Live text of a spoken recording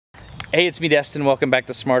Hey, it's me, Destin. Welcome back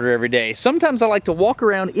to Smarter Every Day. Sometimes I like to walk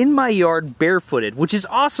around in my yard barefooted, which is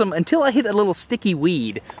awesome until I hit a little sticky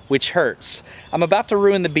weed, which hurts. I'm about to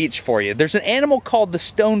ruin the beach for you. There's an animal called the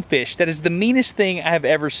stonefish that is the meanest thing I have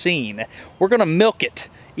ever seen. We're gonna milk it,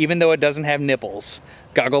 even though it doesn't have nipples.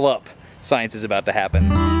 Goggle up. Science is about to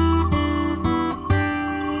happen.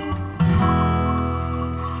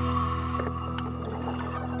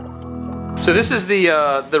 So this is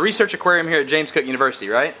the research aquarium here at James Cook University,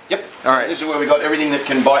 right? Yep. All right. This is where we got everything that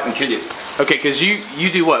can bite and kill you. Okay, because you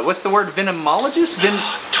do what? What's the word? Venomologist?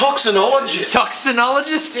 Toxinologist.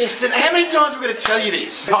 Toxinologist? Destin, how many times are we going to tell you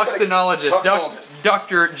this? Toxinologist.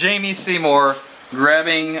 Dr. Jamie Seymour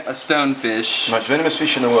grabbing a stonefish. Most venomous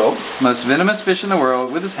fish in the world. Most venomous fish in the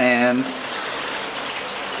world with his hand.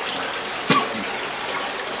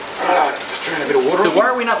 A bit of water. So why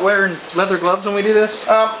are we not wearing leather gloves when we do this?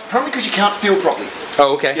 Probably because you can't feel properly.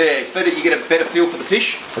 Oh, okay. Yeah, it's better. You get a better feel for the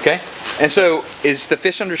fish. Okay. And so, is the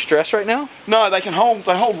fish under stress right now? No, they hold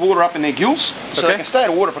water up in their gills, so they can stay out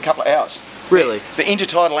of water for a couple of hours. Really? They're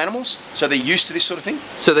intertidal animals, so they're used to this sort of thing.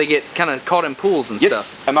 So they get kind of caught in pools and stuff?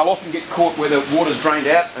 Yes, and they'll often get caught where the water's drained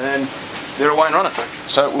out and they're away and running.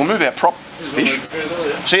 So we'll move our prop fish.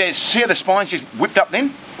 So yeah, see how the spine's just whipped up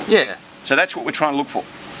then? Yeah. So that's what we're trying to look for.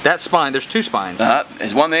 That spine, there's two spines.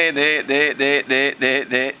 There's one there,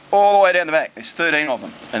 all the way down the back. There's 13 of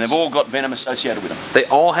them, and they've all got venom associated with them. They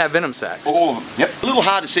all have venom sacs? All of them, yep. A little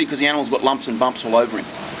hard to see because the animal's got lumps and bumps all over him.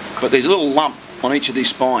 But there's a little lump on each of these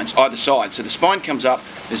spines, either side. So the spine comes up,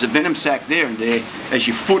 there's a venom sac there and there. As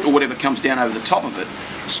your foot or whatever comes down over the top of it,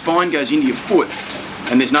 the spine goes into your foot,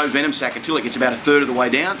 and there's no venom sac until it gets about a third of the way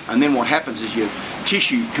down. And then what happens is your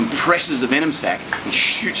tissue compresses the venom sac and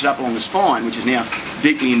shoots it up along the spine, which is now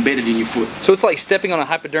deeply embedded in your foot. So it's like stepping on a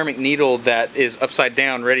hypodermic needle that is upside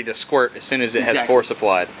down, ready to squirt as soon as it has force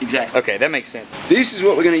applied. Exactly. Okay, that makes sense. This is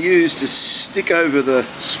what we're going to use to stick over the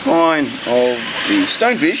spine of the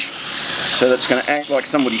stonefish, so that's going to act like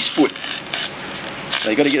somebody's foot. So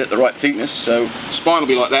you've got to get it the right thickness. So the spine will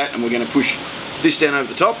be like that, and we're going to push this down over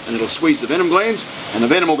the top, and it'll squeeze the venom glands, and the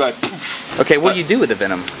venom will go poof. Okay, what do you do with the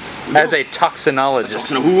venom? As a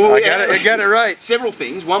toxinologist. I got it right. Several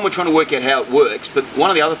things. One, we're trying to work out how it works, but one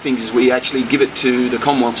of the other things is we actually give it to the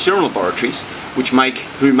Commonwealth Serum Laboratories, who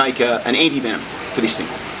make an anti-venom for this thing.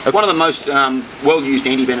 Okay. One of the most well-used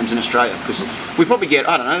anti-venoms in Australia, because we probably get,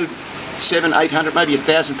 I don't know, 700, 800, maybe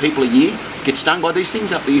 1,000 people a year get stung by these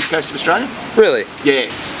things up the east coast of Australia. Really? Yeah.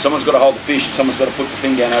 Someone's got to hold the fish and someone's got to put the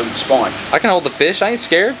thing down over the spine. I can hold the fish, I ain't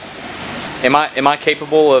scared. Am I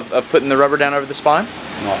capable of putting the rubber down over the spine?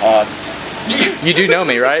 Not hard. You do know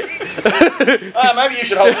me, right? Maybe you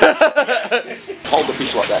should hold the fish. Hold the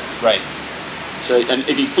fish like that. Right. So, and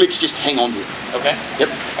if he flicks, just hang on to it. Okay. Yep.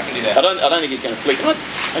 I can do that. I don't think he's going to flick. I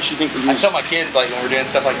actually think I tell my kids, like, when we're doing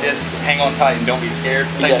stuff like this, just hang on tight and don't be scared.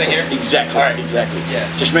 Same thing here? Exactly. All right. Exactly. Yeah.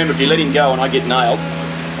 Just remember, if you let him go and I get nailed,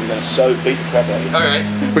 I'm going to beat the crap out of you. All right.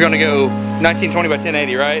 We're going to go 1920 by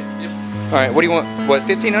 1080, right? Yep. All right. What do you want? What,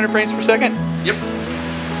 1,500 frames per second? Yep.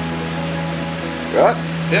 Right?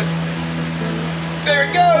 Yep. There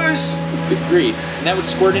it goes! Good grief. And that would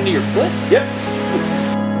squirt into your foot? Yep.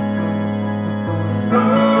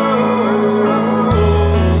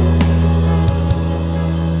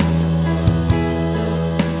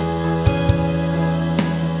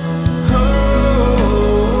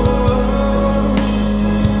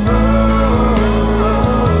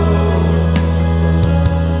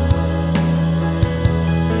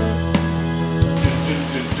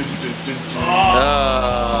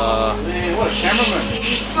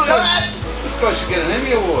 This guy should get an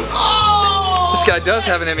Emmy Award. Oh! This guy does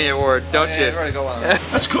have an Emmy Award, don't you? I've already got one.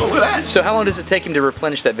 That's cool, look at that. So how long does it take him to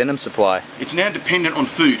replenish that venom supply? It's now dependent on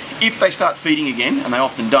food. If they start feeding again, and they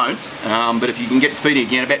often don't, but if you can get feeding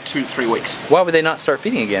again, about 2 to 3 weeks. Why would they not start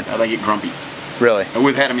feeding again? They get grumpy. Really? And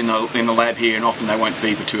we've had them in the lab here, and often they won't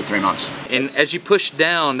feed for 2 or 3 months. And as you push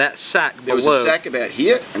down that sac below... There was a sac about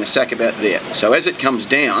here and a sac about there. So as it comes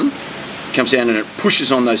down and it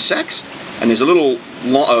pushes on those sacs, and there's a little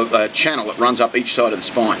channel that runs up each side of the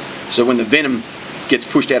spine. So when the venom gets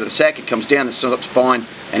pushed out of the sac, it comes down the spine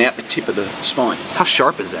and out the tip of the spine. How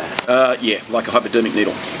sharp is that? Yeah, like a hypodermic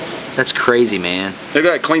needle. That's crazy, man. They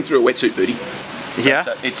go clean through a wetsuit, booty. Yeah?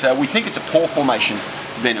 So we think it's a pore formation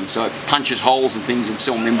venom, so it punches holes and things in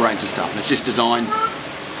cell membranes and stuff, and it's just designed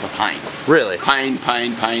for pain. Really? Pain,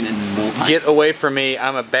 pain, pain, and more pain. Get away from me,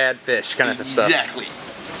 I'm a bad fish, kind of stuff. Exactly.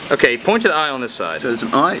 Okay, point to the eye on this side. So there's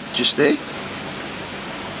an eye just there.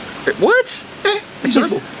 What? Yeah,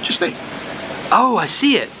 example, just there. Oh, I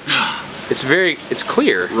see it. It's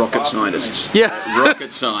clear. Rocket scientists. Yeah.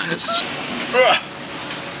 Rocket scientists.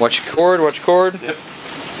 Watch your cord, watch your cord. Yep.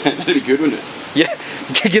 That'd be good, wouldn't it? Yeah,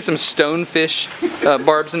 get some stonefish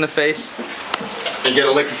barbs in the face. And get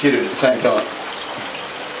electrocuted at the same time.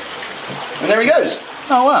 And there he goes.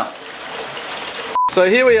 Oh wow. So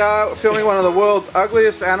here we are filming one of the world's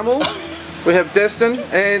ugliest animals. We have Destin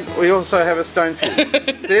and we also have a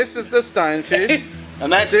stonefish. This is the stonefish.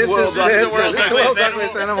 And that's This the is the world's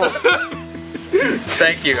ugliest animal.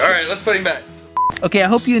 Thank you. Alright, let's put him back. Okay, I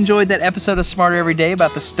hope you enjoyed that episode of Smarter Every Day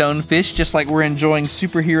about the stonefish, just like we're enjoying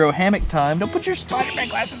superhero hammock time. Don't put your Spider-Man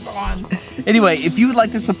glasses on. Anyway, if you would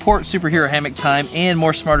like to support Superhero Hammock Time and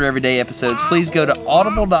more Smarter Everyday episodes, please go to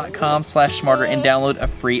audible.com/smarter and download a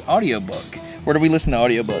free audiobook. Where do we listen to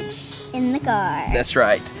audiobooks? In the car. That's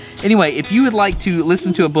right. Anyway, if you would like to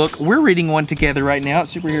listen to a book, we're reading one together right now at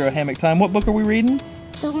Superhero Hammock Time. What book are we reading?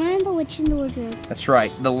 The Lion, the Witch, and the Wardrobe. That's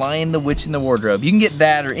right, The Lion, the Witch, and the Wardrobe. You can get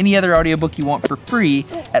that or any other audiobook you want for free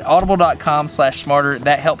at audible.com/smarter.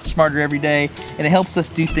 That helps Smarter Every Day, and it helps us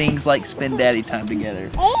do things like spend daddy time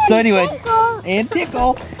together. So anyway, and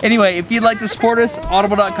tickle. Anyway, if you'd like to support us,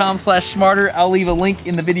 audible.com/smarter. I'll leave a link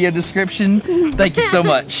in the video description. Thank you so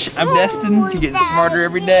much. I'm Destin. You're getting smarter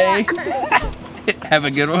every day. Have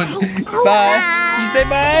a good one. Bye. You say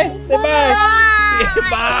bye? Say bye.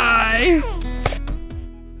 Bye.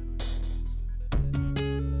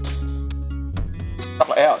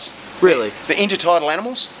 Couple of hours. Really? They're intertidal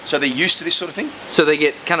animals, so they're used to this sort of thing. So they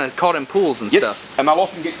get kind of caught in pools and Yes, stuff. and they'll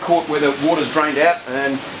often get caught where the water's drained out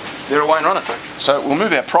and they're away and running. So we'll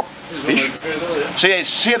move our prop fish.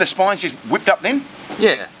 See how the spine's just whipped up then?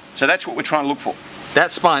 Yeah. So that's what we're trying to look for. That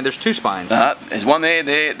spine, there's two spines. There's one there,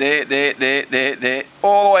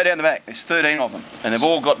 all the way down the back. There's 13 of them, and they've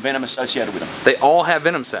all got venom associated with them. They all have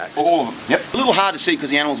venom sacs. All of them. Yep. A little hard to see because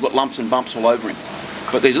the animal's got lumps and bumps all over him.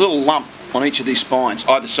 But there's a little lump on each of these spines,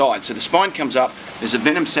 either side. So the spine comes up, there's a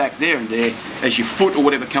venom sac there and there. As your foot or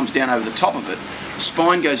whatever comes down over the top of it, the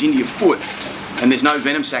spine goes into your foot, and there's no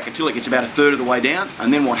venom sac until it gets about a third of the way down.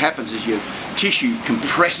 And then what happens is your tissue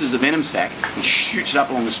compresses the venom sac and shoots it up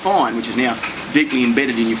along the spine, which is now deeply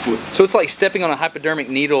embedded in your foot. So it's like stepping on a hypodermic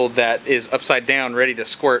needle that is upside down, ready to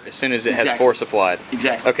squirt as soon as it has force applied.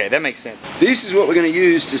 Exactly. Okay, that makes sense. This is what we're going to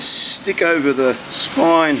use to stick over the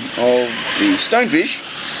spine of the stonefish,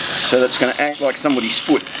 so that's going to act like somebody's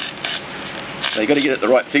foot. So you've got to get it the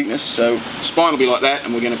right thickness, so the spine will be like that,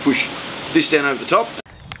 and we're going to push this down over the top.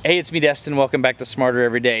 Hey, it's me, Destin. Welcome back to Smarter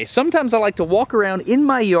Every Day. Sometimes I like to walk around in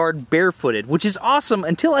my yard barefooted, which is awesome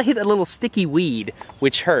until I hit a little sticky weed,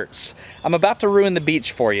 which hurts. I'm about to ruin the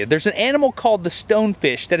beach for you. There's an animal called the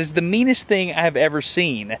stonefish that is the meanest thing I have ever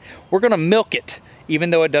seen. We're gonna milk it, even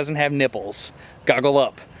though it doesn't have nipples. Goggle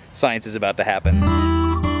up. Science is about to happen.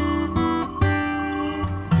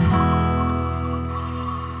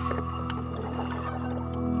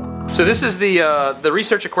 So this is the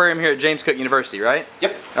research aquarium here at James Cook University, right?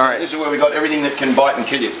 Yep. All right. This is where we got everything that can bite and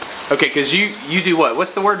kill you. Okay, because you do what?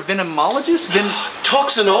 What's the word? Venomologist?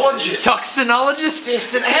 Toxinologist. Toxinologist?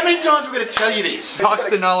 Destin, how many times are we going to tell you this?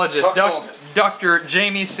 Toxinologist. Toxinologist. Dr.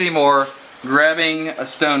 Jamie Seymour grabbing a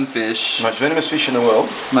stonefish. Most venomous fish in the world.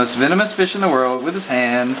 Most venomous fish in the world with his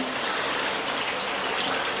hand.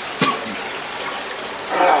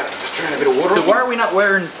 Just trying a bit of water. So why are we not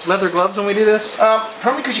wearing leather gloves when we do this?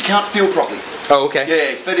 Probably because you can't feel properly. Oh, okay.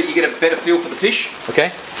 Yeah, it's better. You get a better feel for the fish.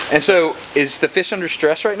 Okay. And so, is the fish under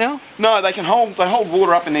stress right now? No, they hold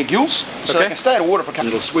water up in their gills, so they can stay out of water for a couple.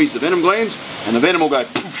 It'll squeeze the venom glands, and the venom will go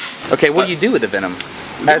poof. Okay, what do you do with the venom?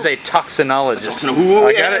 As a toxinologist.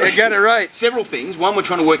 I got it right. Several things. One, we're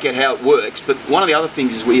trying to work out how it works, but one of the other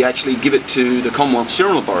things is we actually give it to the Commonwealth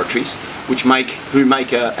Serum Laboratories, who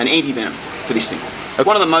make an anti-venom for this thing. Okay.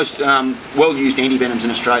 One of the most well-used anti-venoms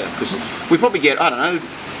in Australia, because we probably get, I don't know,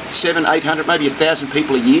 700, 800, maybe 1,000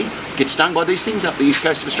 people a year get stung by these things up the east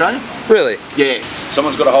coast of Australia. Really? Yeah.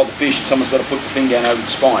 Someone's got to hold the fish, and someone's got to put the thing down over the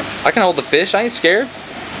spine. I can hold the fish. I ain't scared.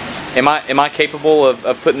 Am I capable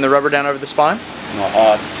of putting the rubber down over the spine? Not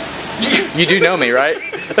hard. You do know me, right?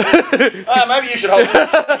 Maybe you should hold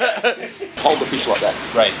it. Hold the fish like that.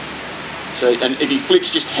 Right. So, and if he flicks,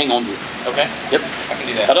 just hang on to it. Okay. Yep. I can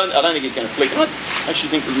do that. I don't think he's going to flick. I actually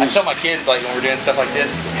think I tell my kids, like, when we're doing stuff like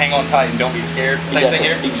this, just hang on tight and don't be scared. Same thing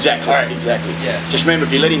here? Exactly. All right. Exactly. Yeah. Just remember,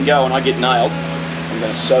 if you let him go and I get nailed, I'm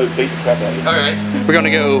going to beat the crap out of you. All right. We're going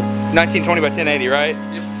to go 1920 by 1080, right?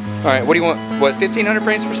 Yep. All right. What do you want? What, 1,500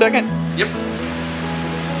 frames per second? Yep.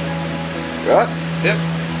 Right? Yep.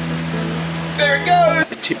 There it goes.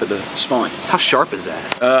 The tip of the spine. How sharp is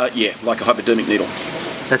that? Yeah, like a hypodermic needle.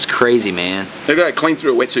 That's crazy, man. They go clean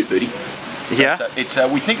through a wetsuit, Booty. Yeah. So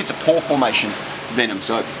we think it's a pore formation venom,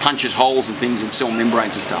 so it punches holes and things in cell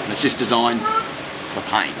membranes and stuff, and it's just designed for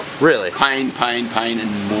pain. Really? Pain, pain, pain, and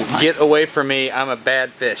more pain. Get away from me, I'm a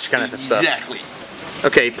bad fish kind of stuff. Exactly.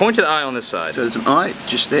 Okay, point to the eye on this side. So there's an eye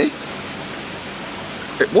just there.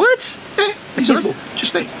 What? Yeah, example,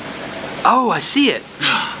 just there. Oh, I see it.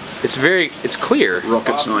 It's clear.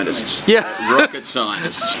 Rocket scientists. Yeah. Rocket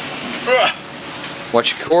scientists.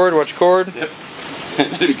 Watch your cord, watch your cord. Yep.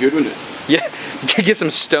 That'd be good, wouldn't it? Yeah, get some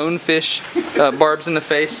stonefish barbs in the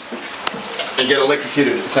face. And get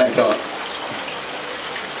electrocuted at the same time.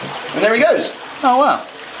 And there he goes. Oh, wow.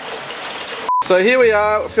 So here we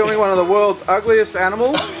are filming one of the world's ugliest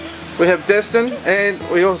animals. We have Destin and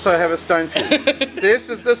we also have a stonefish. This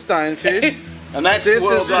is the stonefish. And that's This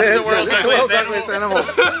the is world's the world's ugliest animal.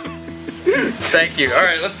 Thank you. All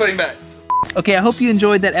right, let's put him back. Okay, I hope you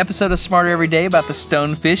enjoyed that episode of Smarter Every Day about the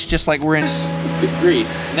stonefish, just like we're in. Good grief.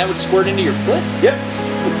 And that would squirt into your foot? Yep.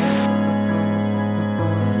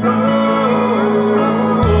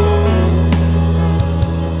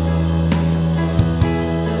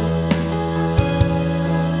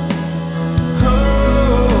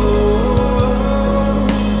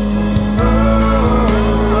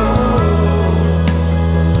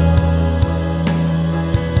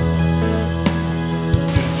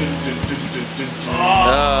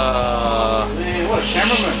 Man, what a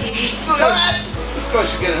cameraman. This guy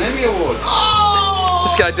should get an Emmy Award.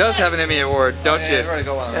 This guy does have an Emmy Award, don't Yeah, you? I've already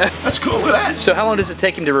got one of those. That's cool, look at that. So how long does it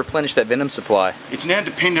take him to replenish that venom supply? It's now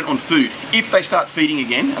dependent on food. If they start feeding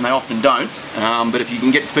again, and they often don't, but if you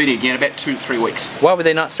can get feeding again, about 2 to 3 weeks, Why would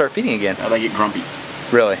they not start feeding again? they get grumpy.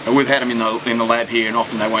 Really? And we've had them in the lab here, and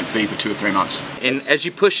often they won't feed for 2 or 3 months. And as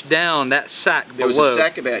you push down that sack There was below, a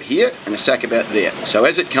sack about here and a sack about there. So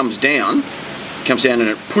as it comes down and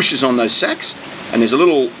it pushes on those sacks, and there's a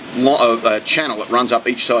little channel that runs up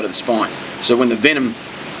each side of the spine. So when the venom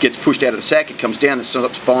gets pushed out of the sack, it comes down the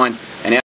spine,